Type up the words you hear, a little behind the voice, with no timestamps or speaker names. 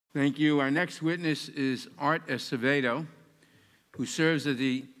Thank you. Our next witness is Art Acevedo, who serves as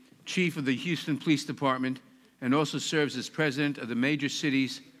the Chief of the Houston Police Department and also serves as President of the Major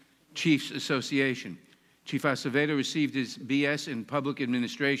Cities Chiefs Association. Chief Acevedo received his BS in Public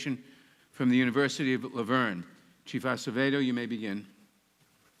Administration from the University of La Verne. Chief Acevedo, you may begin.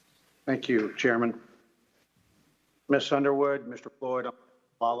 Thank you, Chairman. Ms. Underwood, Mr. Floyd,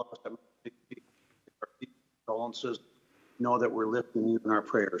 all of us at our condolences know that we're lifting you in our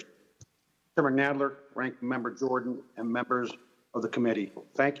prayers. Chairman Nadler, Ranking Member Jordan, and members of the committee,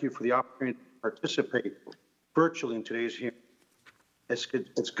 thank you for the opportunity to participate virtually in today's hearing. It's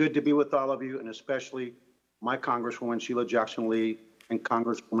good to be with all of you, and especially my Congresswoman Sheila Jackson Lee and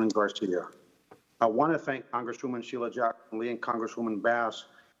Congresswoman Garcia. I want to thank Congresswoman Sheila Jackson Lee and Congresswoman Bass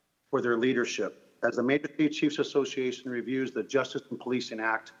for their leadership. As the Major City Chiefs Association reviews the Justice and Policing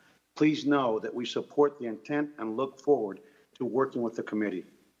Act, please know that we support the intent and look forward to working with the committee.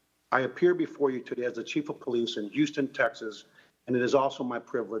 I appear before you today as the Chief of Police in Houston, Texas, and it is also my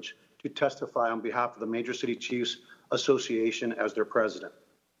privilege to testify on behalf of the Major City Chiefs Association as their president.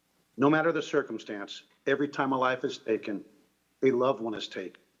 No matter the circumstance, every time a life is taken, a loved one is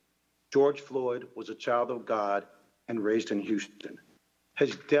taken. George Floyd was a child of God and raised in Houston.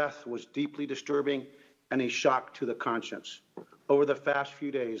 His death was deeply disturbing and a shock to the conscience. Over the past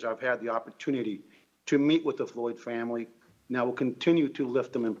few days, I've had the opportunity to meet with the Floyd family, and I will continue to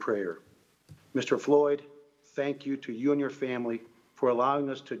lift them in prayer. Mr. Floyd, thank you to you and your family for allowing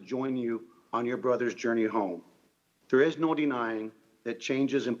us to join you on your brother's journey home. There is no denying that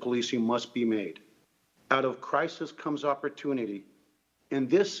changes in policing must be made. Out of crisis comes opportunity, and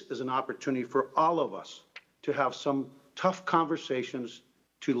this is an opportunity for all of us to have some tough conversations,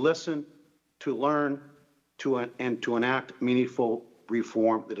 to listen, to learn, and to enact meaningful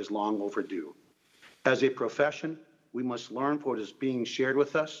reform that is long overdue. As a profession, we must learn what is being shared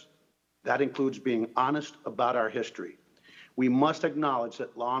with us. That includes being honest about our history. We must acknowledge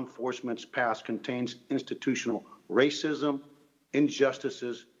that law enforcement's past contains institutional racism,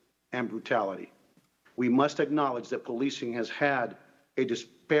 injustices, and brutality. We must acknowledge that policing has had a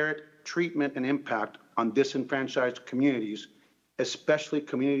disparate treatment and impact on disenfranchised communities, especially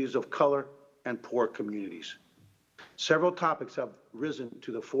communities of color and poor communities. Several topics have risen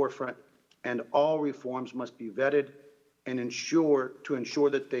to the forefront, and all reforms must be vetted and ensure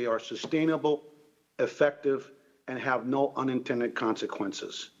that they are sustainable, effective, and have no unintended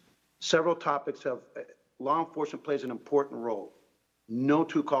consequences. Several topics have, law enforcement plays an important role. No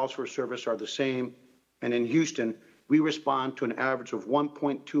two calls for service are the same, and in Houston, we respond to an average of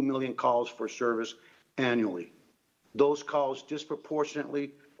 1.2 million calls for service annually. Those calls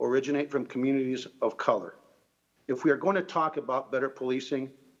disproportionately originate from communities of color. If we are going to talk about better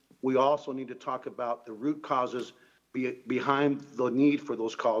policing, we also need to talk about the root causes behind the need for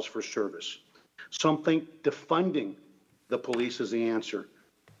those calls for service. Some think defunding the police is the answer.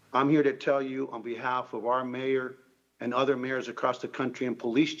 I'm here to tell you on behalf of our mayor and other mayors across the country and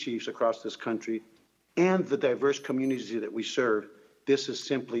police chiefs across this country and the diverse communities that we serve, this is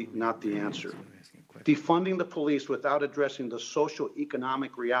simply not the answer. Defunding the police without addressing the social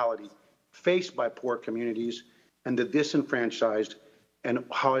economic reality faced by poor communities and the disenfranchised and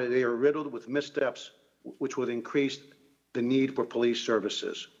how they are riddled with missteps which would increase the need for police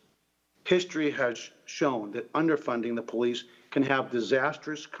services. History has shown that underfunding the police can have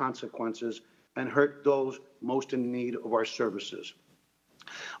disastrous consequences and hurt those most in need of our services.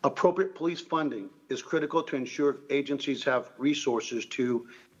 Appropriate police funding is critical to ensure agencies have resources to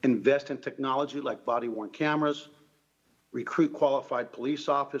invest in technology like body-worn cameras, recruit qualified police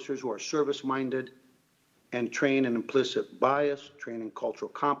officers who are service-minded, and train in implicit bias, train in cultural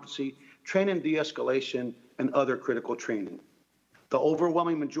competency, train in de-escalation, and other critical training. The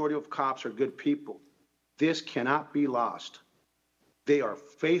overwhelming majority of cops are good people. This cannot be lost. They are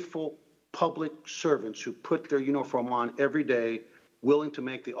faithful public servants who put their uniform on every day, willing to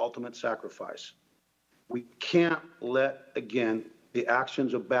make the ultimate sacrifice. We can't let, again, the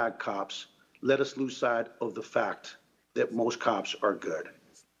actions of bad cops let us lose sight of the fact that most cops are good.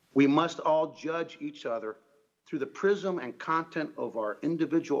 We must all judge each other through the prism and content of our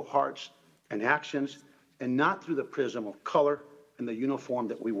individual hearts and actions, and not through the prism of color and the uniform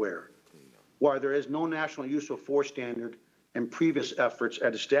that we wear. While there is no national use of force standard and previous efforts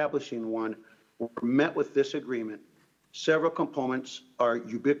at establishing one were met with disagreement, several components are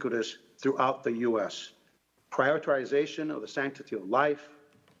ubiquitous throughout the U.S. Prioritization of the sanctity of life,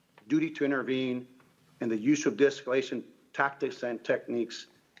 duty to intervene, and the use of de-escalation tactics and techniques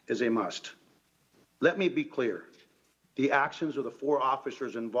is a must. Let me be clear. The actions of the 4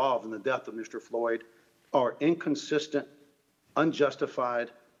 officers involved in the death of Mr. Floyd are inconsistent, unjustified,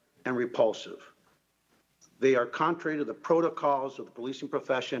 and repulsive. They are contrary to the protocols of the policing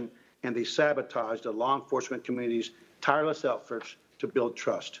profession, and they sabotage the law enforcement community's tireless efforts to build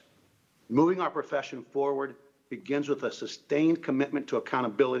trust. Moving our profession forward begins with a sustained commitment to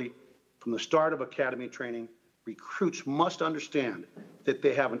accountability. From the start of academy training, recruits must understand that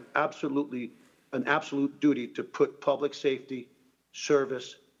they have an absolute duty to put public safety,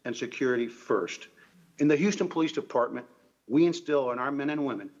 service, and security first. In the Houston Police Department, we instill in our men and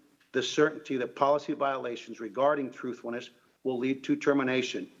women the certainty that policy violations regarding truthfulness will lead to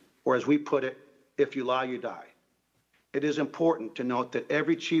termination, or as we put it, if you lie, you die. It is important to note that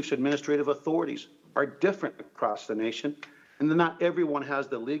every chief's administrative authorities are different across the nation, and that not everyone has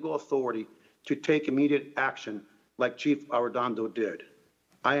the legal authority to take immediate action like Chief Arredondo did.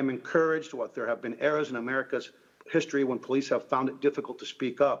 I am encouraged while there have been eras in America's history when police have found it difficult to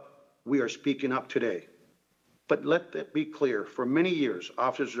speak up. We are speaking up today. But let that be clear, for many years,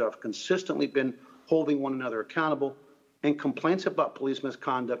 officers have consistently been holding one another accountable, and complaints about police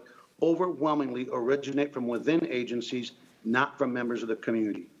misconduct overwhelmingly originate from within agencies, not from members of the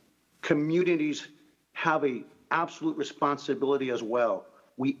community. Communities have an absolute responsibility as well.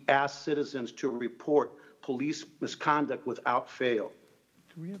 We ask citizens to report police misconduct without fail.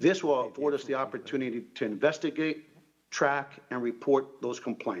 This will afford us the opportunity to investigate, track, and report those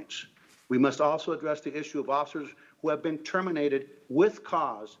complaints. We must also address the issue of officers who have been terminated with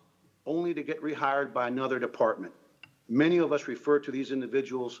cause only to get rehired by another department. Many of us refer to these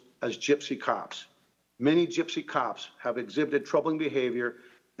individuals as gypsy cops. Many gypsy cops have exhibited troubling behavior,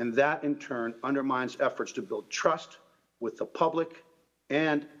 and that in turn undermines efforts to build trust with the public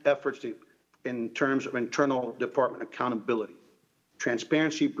and efforts in terms of internal department accountability.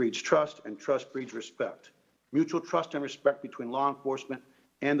 Transparency breeds trust, and trust breeds respect. Mutual trust and respect between law enforcement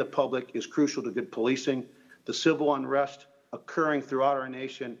and the public is crucial to good policing. The civil unrest occurring throughout our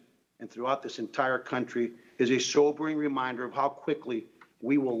nation and throughout this entire country is a sobering reminder of how quickly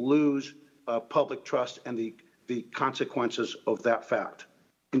we will lose public trust and the consequences of that fact.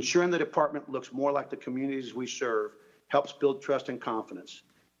 Ensuring the department looks more like the communities we serve helps build trust and confidence.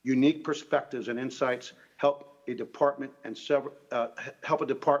 Unique perspectives and insights help a department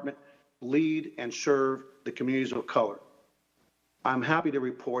lead and serve the communities of color. I'm happy to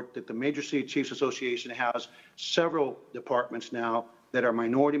report that the Major City Chiefs Association has several departments now that are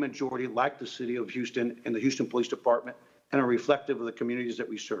minority majority, like the City of Houston and the Houston Police Department, and are reflective of the communities that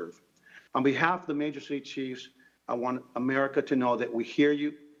we serve. On behalf of the Major City Chiefs, I want America to know that we hear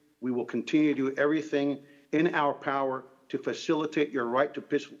you. We will continue to do everything in our power to facilitate your right to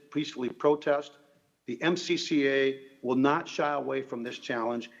peacefully protest. The MCCA will not shy away from this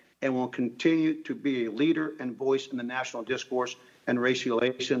challenge and will continue to be a leader and voice in the national discourse and race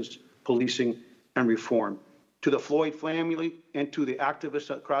relations, policing, and reform. To the Floyd family and to the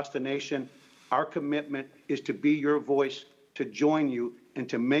activists across the nation, our commitment is to be your voice, to join you, and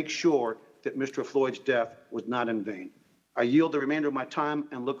to make sure that Mr. Floyd's death was not in vain. I yield the remainder of my time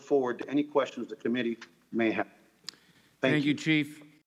and look forward to any questions the committee may have. Thank you, Chief.